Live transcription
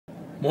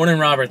Morning,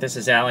 Robert. This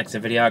is Alex, a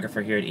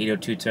videographer here at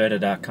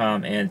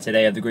 802toyota.com, and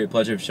today I have the great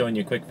pleasure of showing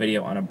you a quick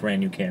video on a brand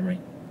new Camry.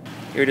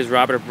 Here it is,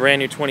 Robert, a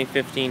brand new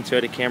 2015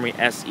 Toyota Camry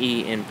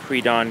SE in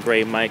PreDawn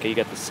Gray Mica. You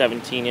got the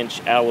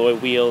 17-inch alloy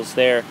wheels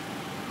there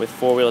with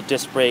four-wheel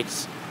disc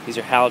brakes. These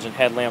are halogen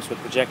headlamps with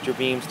projector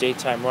beams,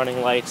 daytime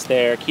running lights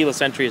there.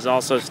 Keyless entry is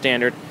also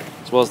standard,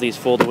 as well as these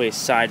fold-away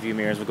side view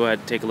mirrors. We'll go ahead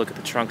and take a look at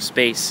the trunk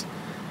space.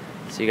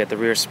 So you got the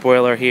rear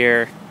spoiler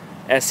here,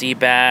 SE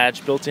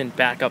badge, built-in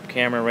backup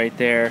camera right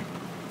there.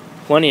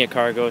 Plenty of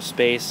cargo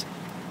space.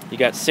 You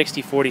got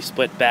 60-40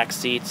 split back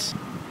seats.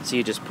 So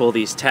you just pull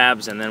these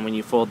tabs, and then when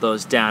you fold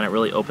those down, it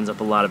really opens up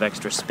a lot of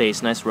extra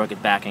space. Nice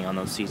rugged backing on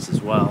those seats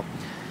as well.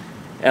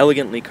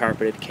 Elegantly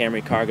carpeted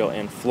Camry cargo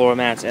and floor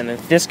mats. And then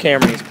this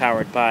Camry is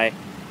powered by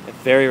a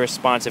very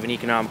responsive and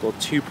economical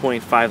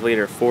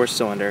 2.5-liter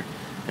four-cylinder.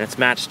 And it's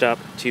matched up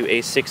to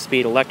a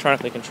 6-speed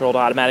electronically controlled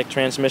automatic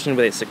transmission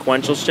with a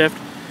sequential shift.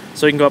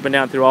 So you can go up and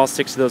down through all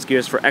 6 of those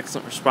gears for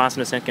excellent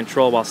responsiveness and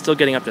control while still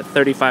getting up to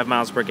 35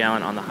 miles per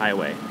gallon on the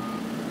highway.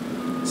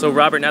 So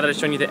Robert, now that I've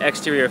shown you the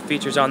exterior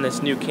features on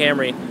this new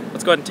Camry,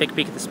 let's go ahead and take a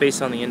peek at the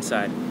space on the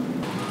inside.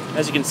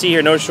 As you can see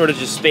here, no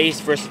shortage of space,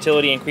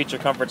 versatility, and creature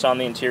comforts on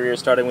the interior,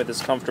 starting with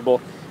this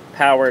comfortable,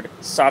 powered,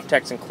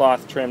 Softex and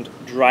cloth trimmed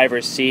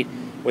driver's seat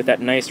with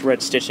that nice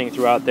red stitching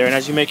throughout there. And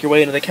as you make your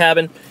way into the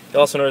cabin, you'll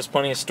also notice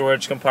plenty of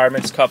storage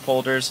compartments, cup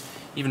holders,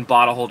 even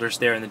bottle holders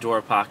there in the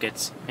door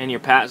pockets. And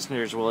your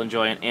passengers will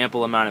enjoy an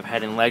ample amount of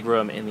head and leg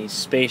room in these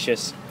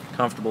spacious,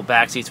 comfortable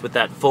back seats with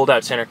that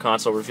fold-out center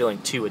console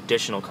revealing 2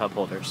 additional cup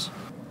holders.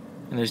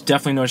 And there's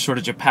definitely no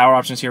shortage of power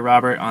options here,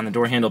 Robert. On the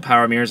door handle,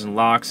 power mirrors and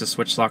locks. The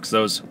switch locks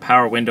those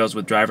power windows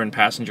with driver and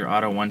passenger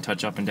auto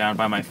one-touch up and down.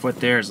 By my foot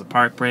there is the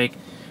park brake. To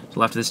the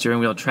left of the steering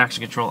wheel,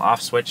 traction control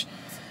off switch.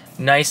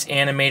 Nice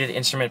animated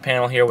instrument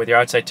panel here with your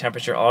outside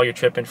temperature, all your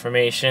trip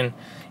information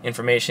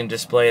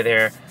display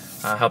there.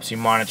 Helps you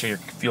monitor your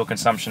fuel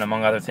consumption,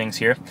 among other things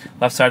here.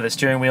 Left side of the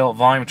steering wheel,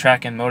 volume,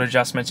 track, and mode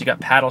adjustments. You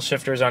got paddle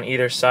shifters on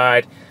either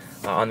side.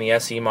 On the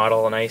SE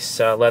model, a nice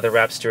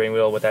leather-wrapped steering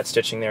wheel with that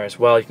stitching there as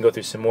well. You can go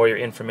through some more of your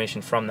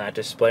information from that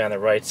display on the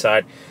right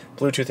side.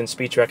 Bluetooth and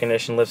speech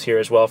recognition lives here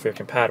as well for your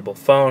compatible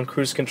phone.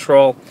 Cruise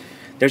control.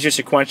 There's your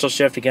sequential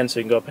shift again, so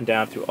you can go up and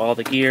down through all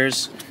the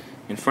gears.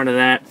 In front of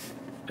that,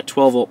 a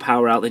 12-volt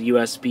power outlet,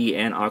 USB,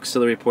 and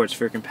auxiliary ports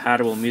for your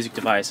compatible music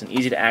device. An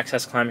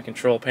easy-to-access climate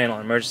control panel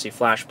and emergency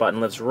flash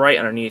button lives right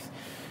underneath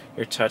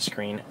your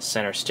touchscreen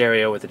center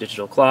stereo with a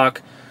digital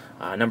clock.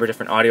 A number of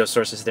different audio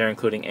sources there,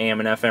 including AM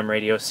and FM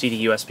radio,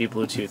 CD, USB,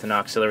 Bluetooth, and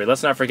auxiliary.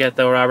 Let's not forget,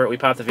 though, Robert, we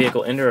popped the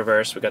vehicle into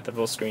reverse. We got the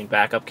full-screen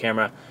backup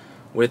camera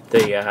with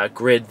the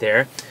grid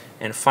there.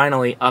 And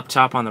finally, up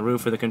top on the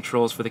roof are the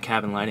controls for the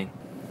cabin lighting.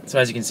 So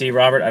as you can see,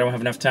 Robert, I don't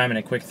have enough time in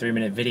a quick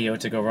 3-minute video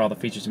to go over all the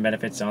features and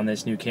benefits on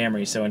this new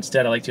Camry. So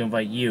instead, I'd like to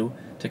invite you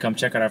to come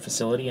check out our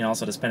facility and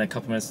also to spend a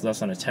couple minutes with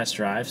us on a test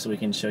drive so we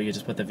can show you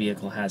just what the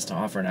vehicle has to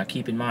offer. Now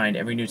keep in mind,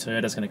 every new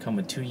Toyota is going to come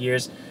with 2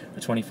 years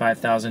or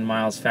 25,000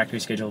 miles factory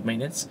scheduled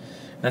maintenance.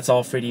 That's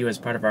all free to you as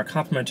part of our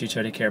complimentary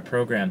Toyota Care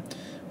program.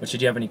 But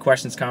should you have any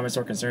questions, comments,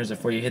 or concerns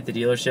before you hit the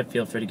dealership,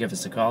 feel free to give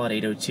us a call at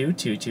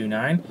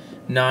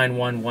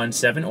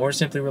 802-229-9117 or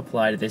simply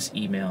reply to this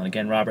email. And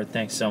again, Robert,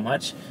 thanks so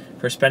much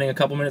for spending a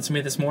couple minutes with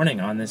me this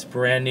morning on this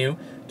brand new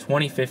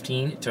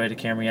 2015 Toyota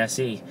Camry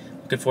SE.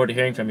 Looking forward to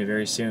hearing from you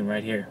very soon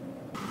right here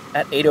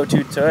at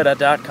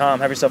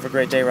 802toyota.com. Have yourself a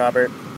great day, Robert.